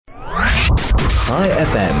High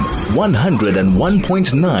FM,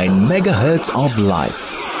 101.9 megahertz of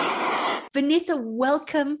life. Vanessa,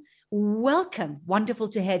 welcome. Wonderful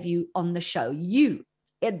to have you on the show. You,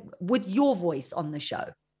 with your voice on the show.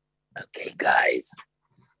 Okay, guys,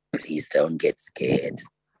 please don't get scared.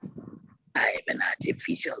 I have an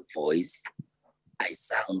artificial voice. I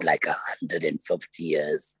sound like 150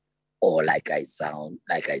 years, or like I sound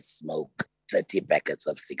like I smoke 30 packets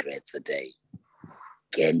of cigarettes a day.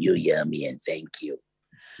 Can you hear me? And thank you.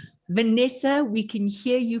 Vanessa, we can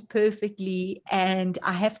hear you perfectly. And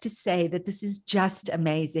I have to say that this is just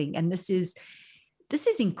amazing. And this is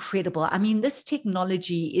incredible. I mean, this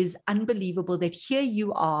technology is unbelievable that here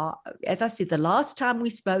you are. As I said, the last time we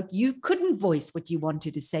spoke, you couldn't voice what you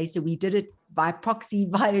wanted to say. So we did it by proxy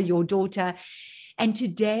via your daughter. And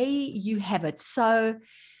today you have it. So,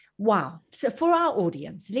 wow. So for our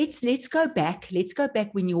audience, let's go back. Let's go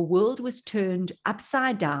back when your world was turned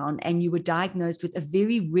upside down and you were diagnosed with a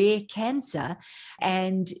very rare cancer.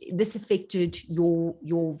 And this affected your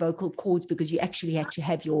vocal cords because you actually had to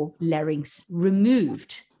have your larynx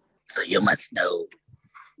removed. So you must know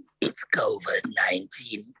it's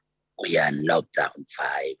COVID-19. We are in lockdown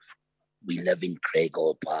 5. We live in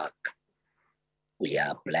Craighall Park. We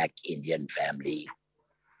are a Black Indian family.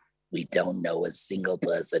 We don't know a single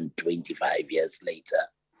person 25 years later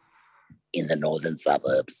in the northern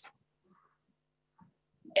suburbs.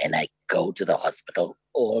 And I go to the hospital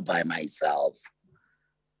all by myself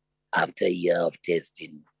after a year of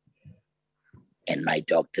testing. And my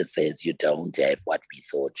doctor says, you don't have what we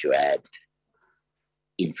thought you had.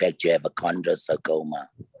 In fact, you have a chondrosarcoma,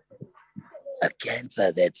 a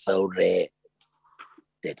cancer that's so rare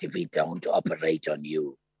that if we don't operate on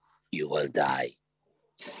you, you will die.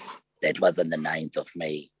 That was on the 9th of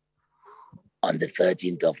May. On the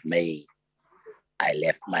 13th of May, I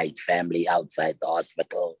left my family outside the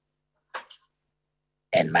hospital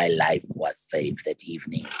and my life was saved that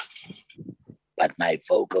evening. But my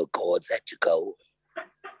vocal cords had to go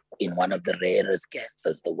in one of the rarest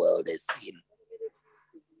cancers the world has seen.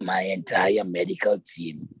 My entire medical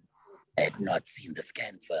team had not seen this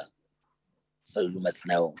cancer. So you must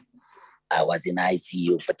know, I was in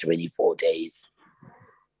ICU for 24 days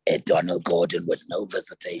at Donald Gordon with no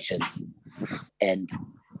visitations. And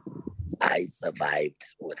I survived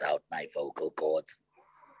without my vocal cords.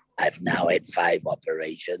 I've now had 5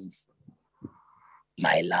 operations.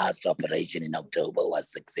 My last operation in October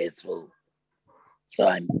was successful. So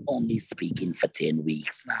I'm only speaking for 10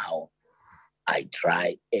 weeks now. I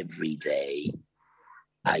try every day.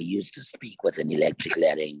 I used to speak with an electric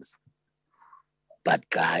larynx. But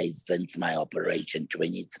guys, since my operation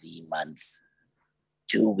 23 months,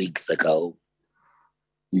 2 weeks ago,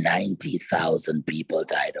 90,000 people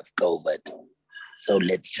died of COVID. So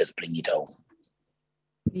let's just bring it home.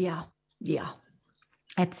 Yeah,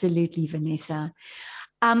 absolutely, Vanessa.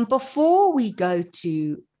 Before we go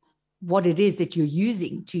to what it is that you're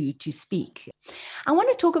using to speak, I want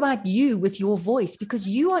to talk about you with your voice because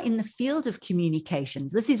you are in the field of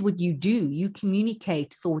communications. This is what you do. You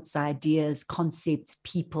communicate thoughts, ideas, concepts,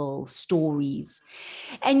 people, stories.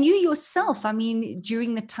 And you yourself, I mean,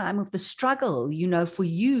 during the time of the struggle, you know, for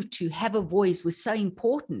you to have a voice was so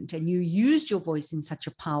important and you used your voice in such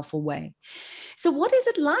a powerful way. So what is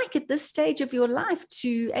it like at this stage of your life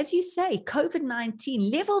to, as you say,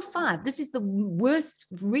 COVID-19, level 5, this is the worst,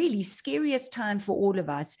 really scariest time for all of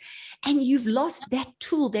us. And you've lost that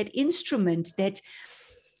tool, that instrument that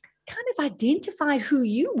kind of identified who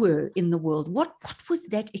you were in the world. What was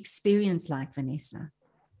that experience like, Vanessa?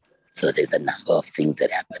 So there's a number of things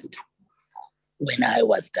that happened. When I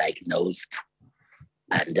was diagnosed,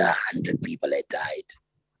 under 100 people had died.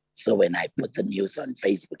 So when I put the news on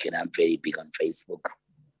Facebook, and I'm very big on Facebook,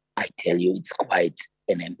 I tell you it's quite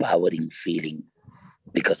an empowering feeling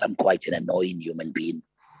because I'm quite an annoying human being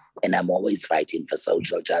and I'm always fighting for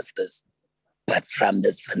social justice. But from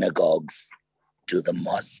the synagogues to the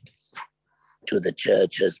mosques, to the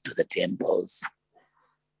churches, to the temples,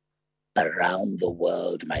 around the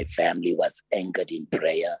world, my family was anchored in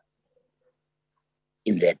prayer.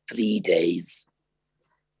 In that 3 days,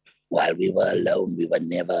 while we were alone, we were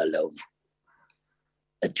never alone.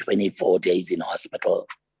 The 24 days in hospital,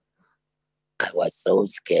 I was so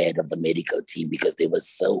scared of the medical team because they were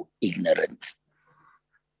so ignorant.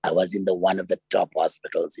 I was in one of the top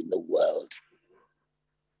hospitals in the world.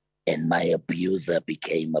 And my abuser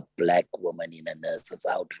became a Black woman in a nurse's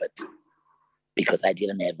outfit because I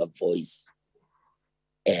didn't have a voice.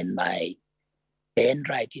 And my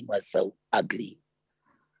handwriting was so ugly.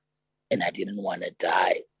 And I didn't want to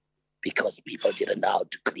die because people didn't know how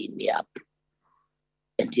to clean me up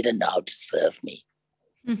and didn't know how to serve me.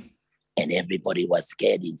 And and everybody was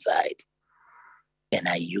scared inside. And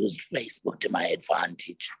I used Facebook to my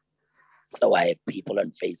advantage. So I have people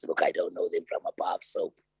on Facebook, I don't know them from above.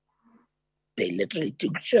 So they literally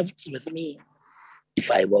took shifts with me. If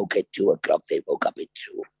I woke at 2 o'clock, they woke up at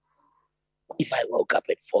 2. If I woke up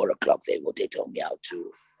at 4 o'clock, they told me how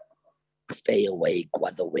to stay awake,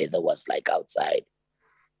 what the weather was like outside.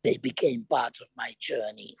 They became part of my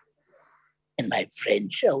journey. And my friend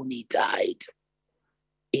Shoni died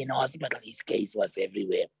in hospital. His case was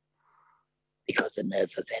everywhere because the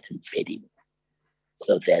nurses hadn't fed him.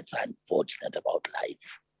 So that's unfortunate about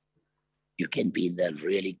life. You can be in a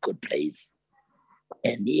really good place,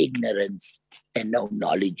 and the ignorance and no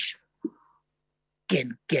knowledge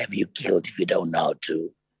can have you killed if you don't know how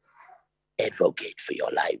to advocate for your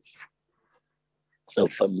life. So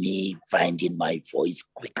for me, finding my voice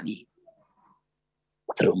quickly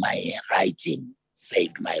through my writing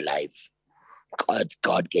saved my life.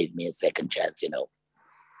 God gave me a second chance,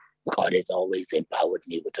 God has always empowered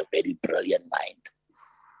me with a very brilliant mind.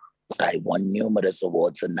 So I won numerous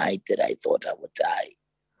awards the night that I thought I would die.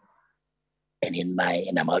 And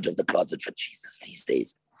I'm out of the closet for Jesus these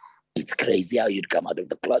days. It's crazy how you'd come out of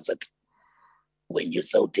the closet when you're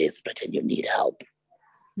so desperate and you need help.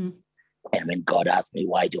 And when God asked me,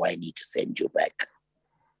 why do I need to send you back?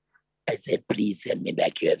 I said, please send me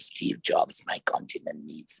back. You have Steve Jobs. My continent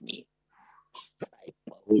needs me. So I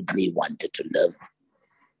boldly wanted to live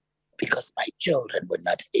because my children were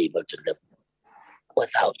not able to live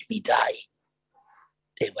without me dying.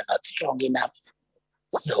 They were not strong enough.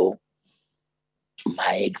 So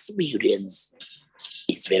my experience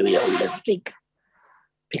is very holistic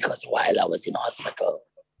because while I was in hospital,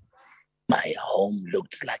 my home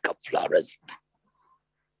looked like a florist,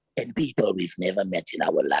 and people we've never met in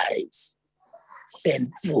our lives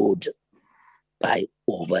sent food by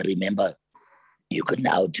Uber. Remember, you could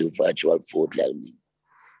now do virtual food learning.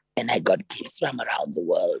 And I got gifts from around the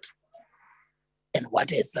world. And what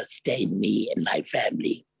has sustained me and my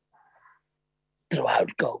family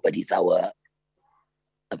throughout COVID is our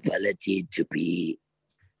ability to be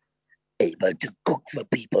able to cook for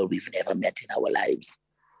people we've never met in our lives.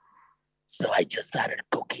 So I just started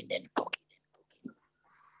cooking and cooking and cooking.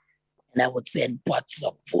 And I would send pots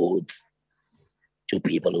of food to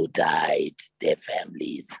people who died, their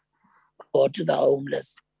families, or to the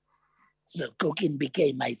homeless. So cooking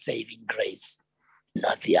became my saving grace,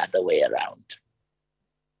 not the other way around.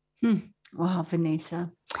 Wow,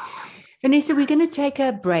 Vanessa. Vanessa, we're going to take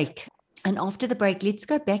a break. And after the break, let's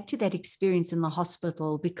go back to that experience in the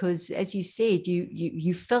hospital, because as you said,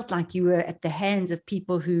 you felt like you were at the hands of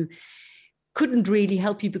people who couldn't really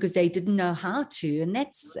help you because they didn't know how to. And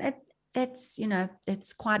that's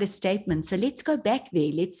quite a statement. So let's go back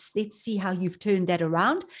there. Let's see how you've turned that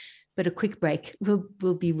around. But a quick break.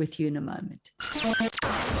 We'll be with you in a moment.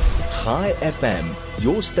 High FM,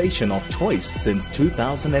 your station of choice since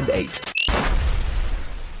 2008.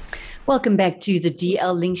 Welcome back to the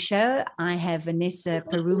DL Link Show. I have Vanessa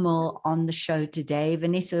Perumal on the show today.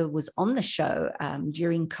 Vanessa was on the show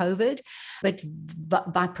during COVID, but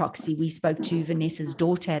by proxy, we spoke to Vanessa's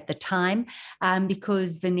daughter at the time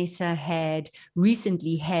because Vanessa had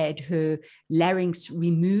recently had her larynx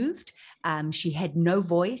removed. She had no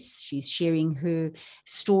voice. She's sharing her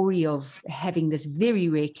story of having this very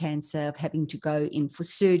rare cancer, of having to go in for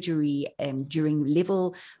surgery during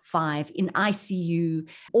level 5 in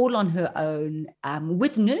ICU, all on her own,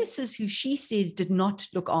 with nurses who she says did not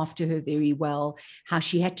look after her very well, how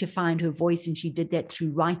she had to find her voice, and she did that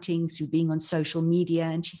through writing, through being on social media.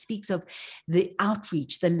 And she speaks of the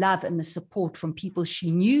outreach, the love and the support from people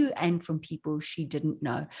she knew and from people she didn't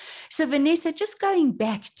know. So Vanessa, just going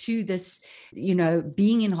back to this,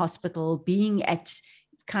 being in hospital, being at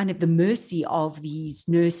kind of the mercy of these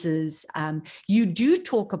nurses. You do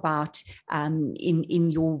talk about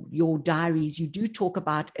in your diaries, you do talk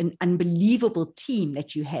about an unbelievable team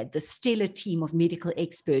that you had, the stellar team of medical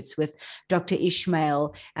experts with Dr.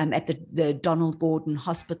 Ishmael at the Donald Gordon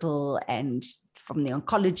Hospital, and from the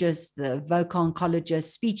oncologist, the vocal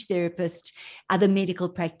oncologist, speech therapist, other medical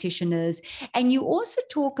practitioners. And you also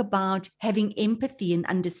talk about having empathy and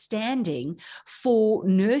understanding for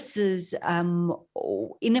nurses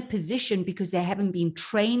in a position because they haven't been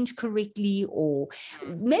trained correctly, or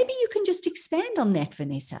maybe you can just expand on that,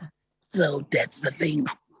 Vanessa. So that's the thing.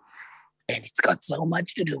 And it's got so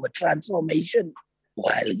much to do with transformation.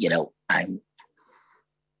 While,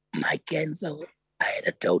 my cancer, I had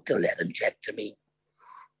a total laryngectomy,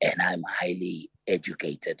 and I'm highly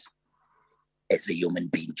educated as a human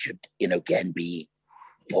being can be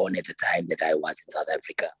born at the time that I was in South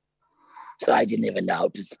Africa. So I didn't even know how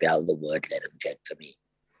to spell the word laryngectomy.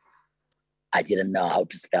 I didn't know how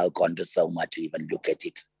to spell chondrosoma to even look at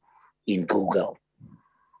it in Google.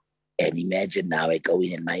 And imagine now I go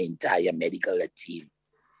in and my entire medical team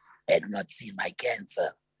had not seen my cancer.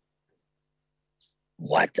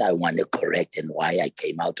 What I want to correct and why I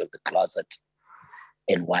came out of the closet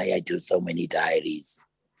and why I do so many diaries.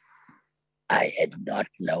 I had not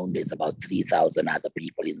known there's about 3,000 other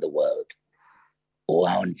people in the world who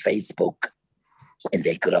are on Facebook, and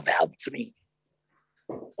they could have helped me.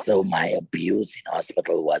 So my abuse in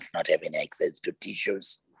hospital was not having access to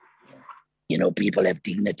tissues. You know, people have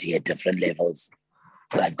dignity at different levels.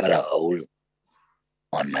 So I've got a hole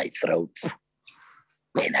on my throat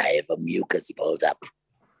and I have a mucus buildup.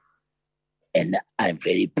 And I'm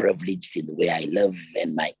very privileged in the way I live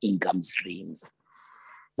and my income streams.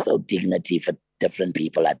 So dignity for different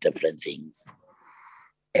people are different things.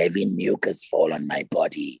 Having mucus fall on my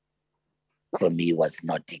body for me was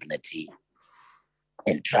not dignity.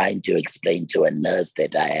 And trying to explain to a nurse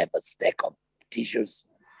that I have a stack of tissues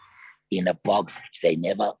in a box which they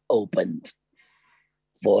never opened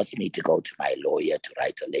forced me to go to my lawyer to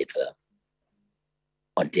write a letter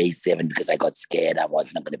on day 7 because I got scared I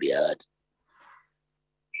wasn't going to be hurt.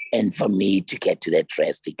 And for me to get to that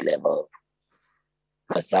drastic level,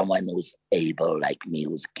 for someone who's able like me,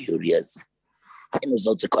 who's curious, and who's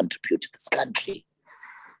also contribute to this country,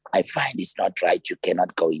 I find it's not right. You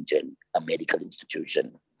cannot go into a medical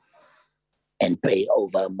institution and pay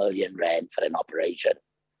over R1 million for an operation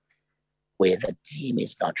where the team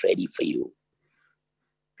is not ready for you.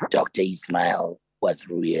 Dr. Ismail was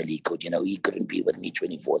really good. You know, he couldn't be with me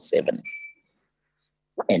 24/7.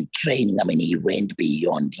 And training, I mean, he went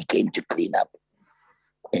beyond. He came to clean up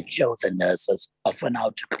and show the nurses often how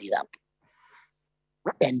to clean up.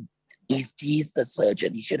 And he's the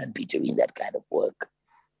surgeon. He shouldn't be doing that kind of work.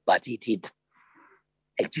 But he did.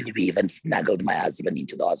 Actually, we even snuggled my husband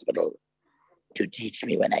into the hospital to teach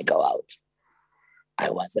me when I go out. I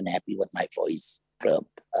wasn't happy with my voice,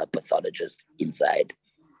 pathologist inside.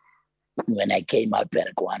 When I came out,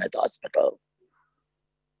 Perumal at the hospital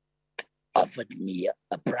offered me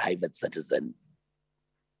a private citizen,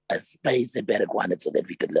 a space in Perumal so that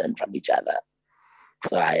we could learn from each other.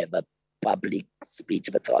 So I have a public speech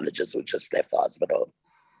pathologist who just left the hospital.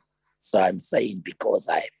 So I'm saying because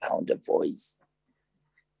I found a voice,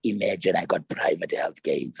 imagine I got private health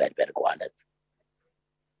care inside Perumal.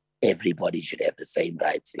 Everybody should have the same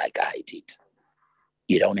rights like I did.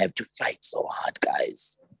 You don't have to fight so hard,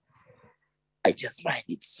 guys. I just find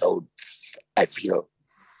it so, I feel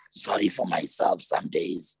sorry for myself some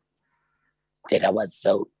days that I was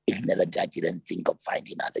so ignorant I didn't think of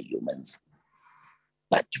finding other humans.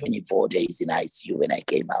 But 24 days in ICU when I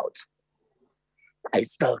came out, I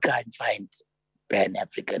still can't find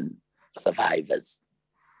Pan-African survivors.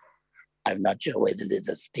 I'm not sure whether there's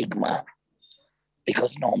a stigma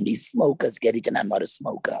because normally smokers get it and I'm not a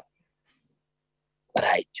smoker. But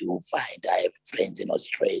I do find I have friends in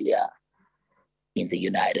Australia, in the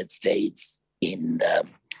United States, in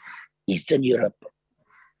Eastern Europe.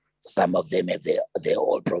 Some of them have they're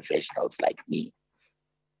all professionals like me.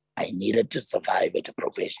 I needed to survive at a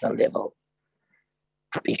professional level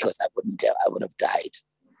because I would have died.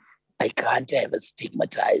 I can't have a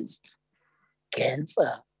stigmatized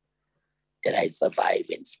cancer that I survive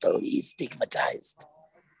and still is stigmatized,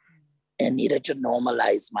 and needed to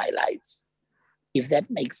normalize my life, if that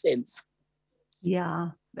makes sense. Yeah,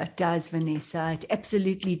 that does, Vanessa. It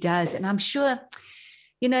absolutely does. And I'm sure,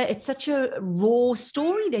 you know, it's such a raw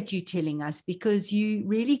story that you're telling us because you're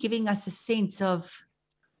really giving us a sense of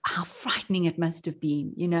how frightening it must have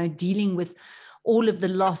been, you know, dealing with all of the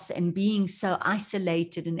loss and being so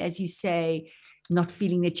isolated. And as you say, not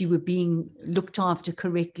feeling that you were being looked after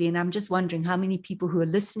correctly. And I'm just wondering how many people who are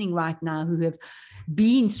listening right now who have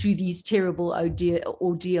been through these terrible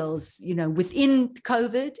ordeals, you know, within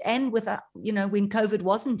COVID and with, you know, when COVID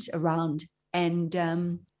wasn't around. And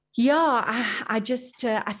I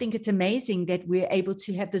think it's amazing that we're able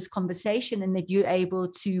to have this conversation and that you're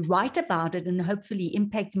able to write about it and hopefully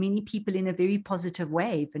impact many people in a very positive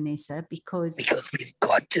way, Vanessa, because we've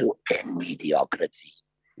got to end mediocrity.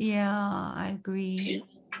 Yeah, I agree.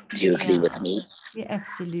 Do you agree with me? Yeah,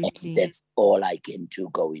 absolutely. And that's all I can do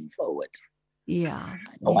going forward. Yeah.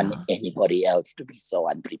 I don't want anybody else to be so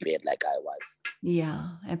unprepared like I was.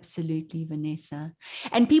 Yeah, absolutely, Vanessa.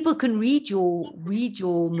 And people can read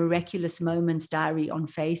your Miraculous Moments diary on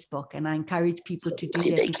Facebook, and I encourage people to do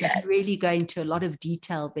that because you really go into a lot of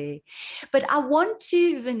detail there. But I want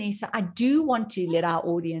to, Vanessa, I do want to let our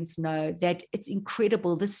audience know that it's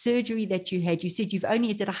incredible, the surgery that you had. You said you've only,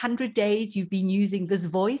 is it 100 days you've been using this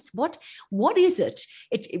voice? What is it?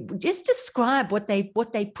 Just describe what they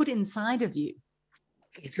put inside of you.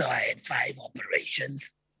 Okay, so I had 5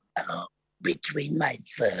 operations. Between my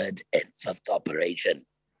 3rd and 5th operation,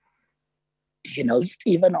 you know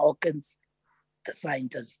Stephen Hawkins, the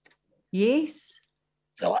scientist? Yes.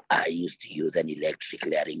 So I used to use an electric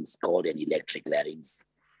larynx, called an electric larynx.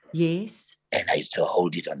 Yes. And I used to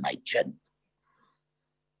hold it on my chin.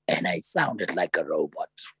 And I sounded like a robot.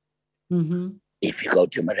 Mm-hmm. If you go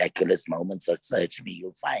to Miraculous Moments or search me,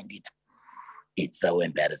 you'll find it. It's so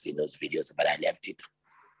embarrassing, those videos, but I left it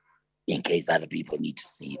in case other people need to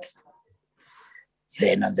see it.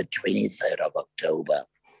 Then on the 23rd of October,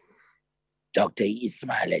 Dr.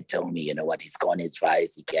 Ismail had told me, you know what, he's gone as far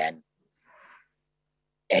as he can.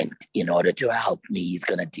 And in order to help me, he's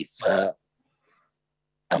going to defer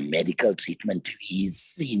a medical treatment to his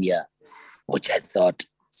senior, which I thought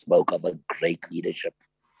spoke of a great leadership.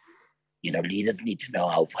 You know, leaders need to know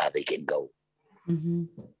how far they can go. Mm-hmm.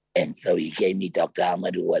 And so he gave me Dr.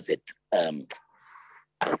 Ahmed, who was at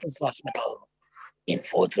Akhtas Hospital in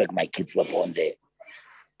Fort Worth. My kids were born there.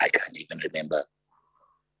 I can't even remember.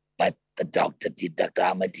 But Dr.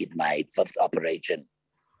 Ahmed did my 5th operation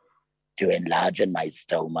to enlarge my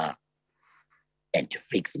stoma and to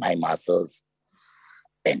fix my muscles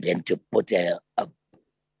and then to put an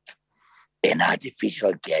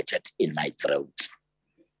artificial gadget in my throat.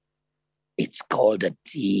 It's called a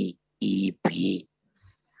TEP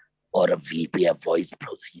or a VP, a voice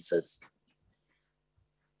prosthesis.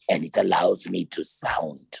 And it allows me to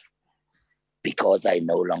sound. Because I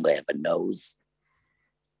no longer have a nose,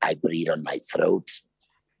 I breathe on my throat.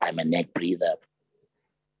 I'm a neck breather.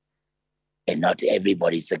 And not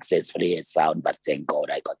everybody successfully has sound, but thank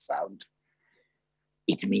God I got sound.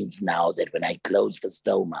 It means now that when I close the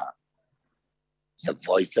stoma, the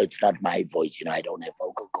voice, so it's not my voice, you know, I don't have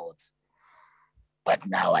vocal cords, but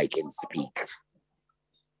now I can speak.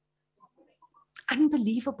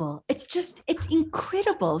 Unbelievable. It's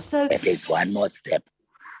incredible. So and there's one more step.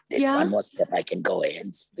 One more step. I can go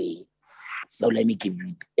hands-free. So let me give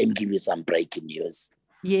you some breaking news.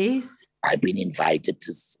 Yes. I've been invited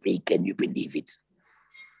to speak, and you believe it,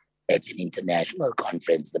 at an international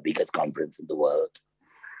conference, the biggest conference in the world,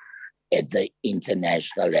 at the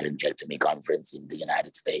International Laryngectomy Conference in the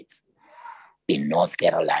United States, in North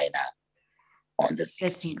Carolina, on the 16th.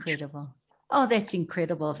 That's incredible. Oh, that's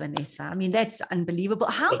incredible, Vanessa. I mean, that's unbelievable.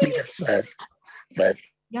 How many? The first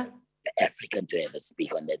yeah. African to ever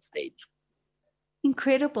speak on that stage.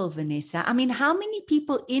 Incredible, Vanessa. I mean, how many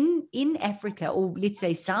people in Africa, or let's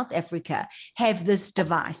say South Africa, have this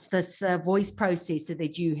device, this voice processor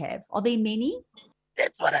that you have? Are there many?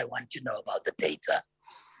 That's what I want to know about the data.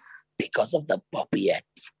 Because of the POPI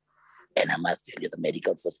Act, and I must tell you, the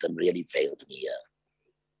medical system really failed me here.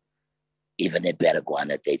 Even at Paraguay,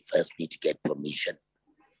 they first need to get permission.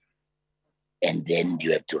 And then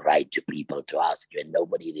you have to write to people to ask you, and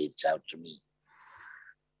nobody reached out to me.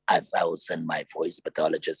 As Rausen, my voice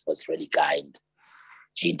pathologist, was really kind.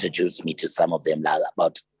 She introduced me to some of them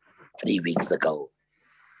about 3 weeks ago.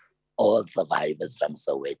 All survivors from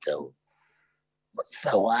Soweto.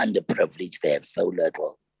 So underprivileged, they have so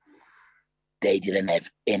little. They didn't have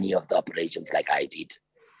any of the operations like I did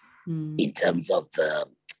in terms of the,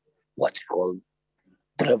 what you call,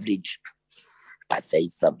 privilege. But they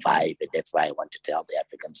survived, and that's why I want to tell the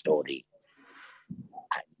African story.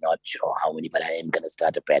 I'm not sure how many, but I am going to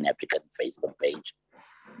start a Pan-African Facebook page.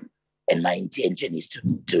 And my intention is to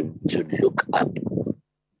look up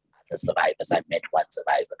the survivors. I met one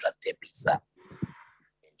survivor from Tembisa.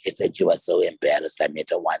 She said she was so embarrassed. I met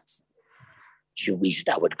her once. She wished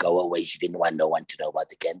I would go away. She didn't want no one to know about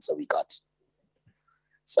the cancer we got.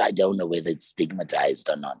 So I don't know whether it's stigmatized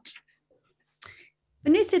or not.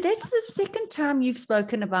 Vanessa, that's the second time you've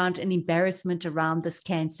spoken about an embarrassment around this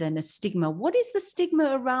cancer and a stigma. What is the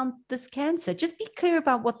stigma around this cancer? Just be clear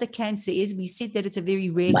about what the cancer is. We said that it's a very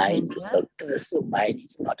rare cancer. So mine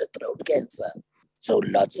is not a throat cancer. So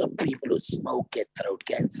lots of people who smoke get throat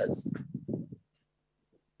cancers.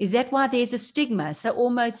 Is that why there's a stigma? So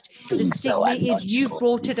almost the stigma is you've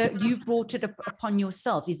brought it upon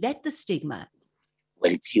yourself. Is that the stigma?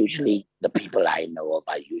 Well, it's usually the people I know of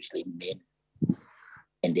are usually men,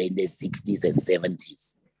 and they're in their 60s and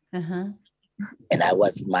 70s. Uh-huh. And I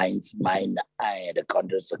had a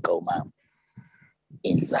chondrosarcoma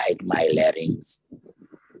inside my larynx.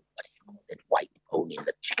 What do you call that white bone in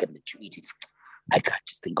the chicken that you eat? I can't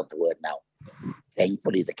just think of the word now.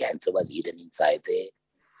 Thankfully, the cancer was hidden inside there,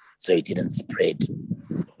 so it didn't spread.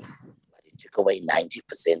 But it took away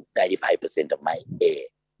 90%, 95% of my air.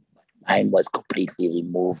 Mine was completely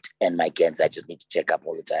removed, and my cancer, I just need to check up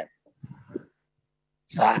all the time.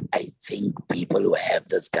 So I think people who have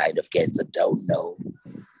this kind of cancer don't know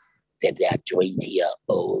that they are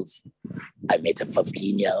 20-year-olds. I met a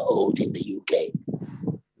 15-year-old in the UK.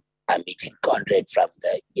 I'm meeting Conrad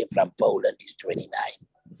from Poland, he's 29.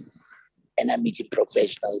 And I'm meeting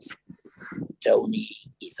professionals. Tony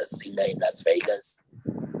is a singer in Las Vegas.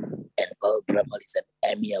 And Perumal is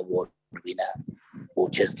an Emmy Award winner who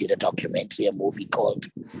just did a movie called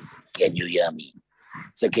Can You Hear Me?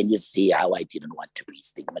 So can you see how I didn't want to be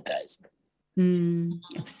stigmatized?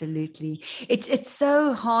 Absolutely. It's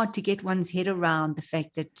so hard to get one's head around the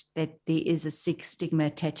fact that there is a sick stigma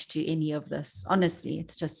attached to any of this. Honestly,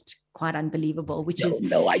 it's just quite unbelievable,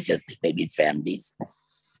 No, I just think maybe families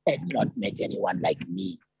had not met anyone like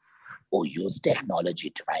me who used technology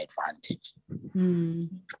to my advantage.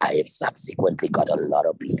 I have subsequently got a lot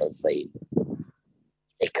of people saying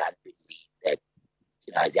they can't believe that,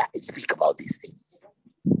 I speak about these things.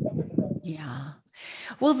 Yeah.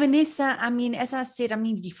 Well, Vanessa, I mean, as I said,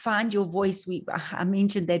 you find your voice. I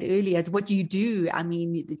mentioned that earlier. It's what you do. I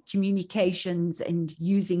mean, the communications and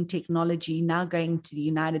using technology, now going to the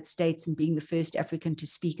United States and being the first African to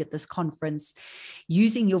speak at this conference,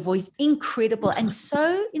 using your voice, incredible and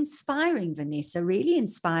so inspiring, Vanessa, really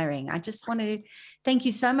inspiring. I just want to thank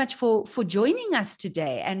you so much for joining us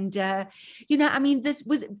today. And, this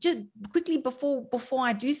was just quickly before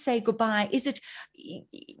I do say goodbye,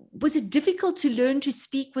 was it difficult to learn to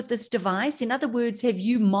speak with this device? In other words, have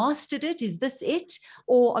you mastered it? Is this it?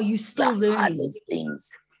 Or are you still learning? The hardest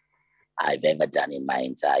things I've ever done in my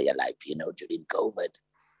entire life, during COVID,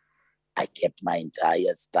 I kept my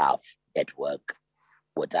entire staff at work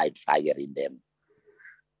without firing them.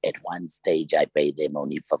 At one stage, I paid them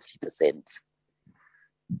only 50%.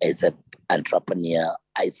 As an entrepreneur,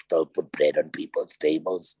 I still put bread on people's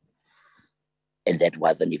tables. And that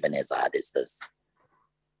wasn't even as hard as this.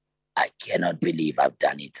 I cannot believe I've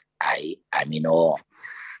done it. I'm in awe.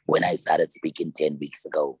 When I started speaking 10 weeks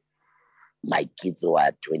ago, my kids who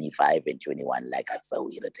are 25 and 21 are so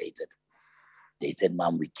irritated. They said,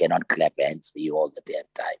 Mom, we cannot clap hands for you all the damn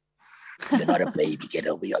time. You're not a baby. Get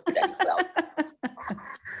over your bloody self.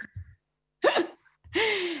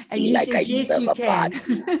 And you said, yes, you can.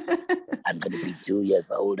 I'm going to be 2 years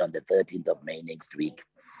old on the 13th of May next week.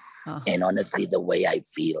 Oh. And honestly, the way I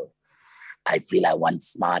feel I want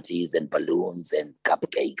Smarties and balloons and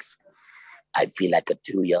cupcakes. I feel like a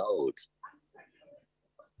 2-year-old.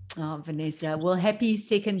 Oh, Vanessa, well, happy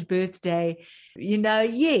second birthday.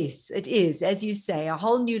 Yes, it is. As you say, a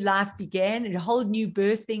whole new life began, and a whole new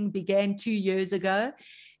birthing began 2 years ago.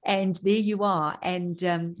 And there you are. And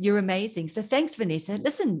you're amazing. So thanks, Vanessa.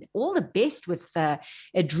 Listen, all the best with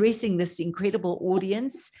addressing this incredible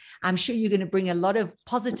audience. I'm sure you're going to bring a lot of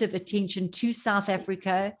positive attention to South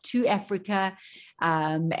Africa, to Africa,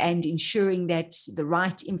 and ensuring that the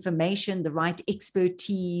right information, the right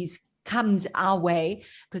expertise comes our way,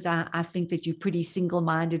 because I think that you're pretty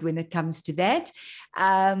single-minded when it comes to that.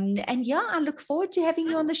 I look forward to having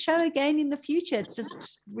you on the show again in the future. It's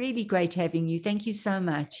just really great having you. Thank you so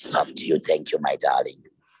much. It's up to you. Thank you, my darling.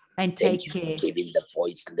 And take care. Thank you for giving the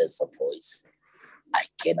voiceless a voice. I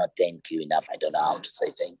cannot thank you enough. I don't know how to say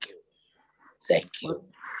thank you. Thank you.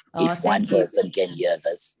 If one person can hear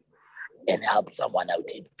this and help someone out,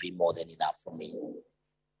 it would be more than enough for me.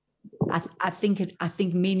 I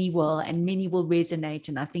think many will, and many will resonate.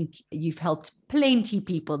 And I think you've helped plenty of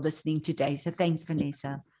people listening today. So thanks,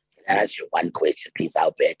 Vanessa. Can I ask you one question, please?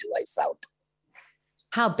 How bad do I sound?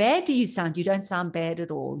 How bad do you sound? You don't sound bad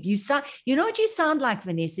at all. You know what you sound like,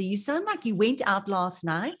 Vanessa? You sound like you went out last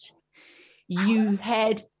night. You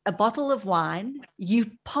had a bottle of wine.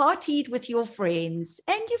 You partied with your friends,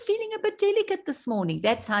 and you're feeling a bit delicate this morning.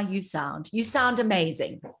 That's how you sound. You sound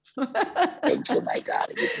amazing. Thank you, my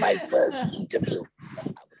darling. It's my first interview. I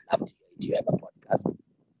would love to hear it. Do you have a podcast?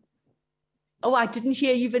 Oh, I didn't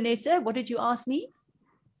hear you, Vanessa. What did you ask me?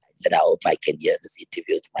 I said, I hope I can hear this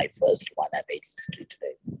interview. It's my first one. I made history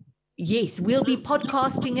today. Yes, we'll be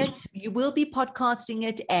podcasting it. You will be podcasting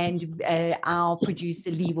it, and our producer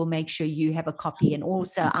Lee will make sure you have a copy. And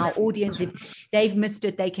also our audience, if they've missed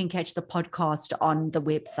it, they can catch the podcast on the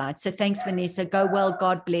website. So thanks, Vanessa. Go well.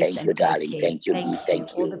 God bless. Thank you, darling. Thank you, Lee.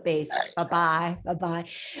 Thank you. All the best. Bye-bye. Bye-bye.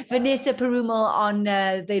 Vanessa Perumal on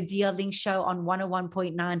the DL Link Show on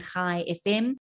 101.9 Chai FM.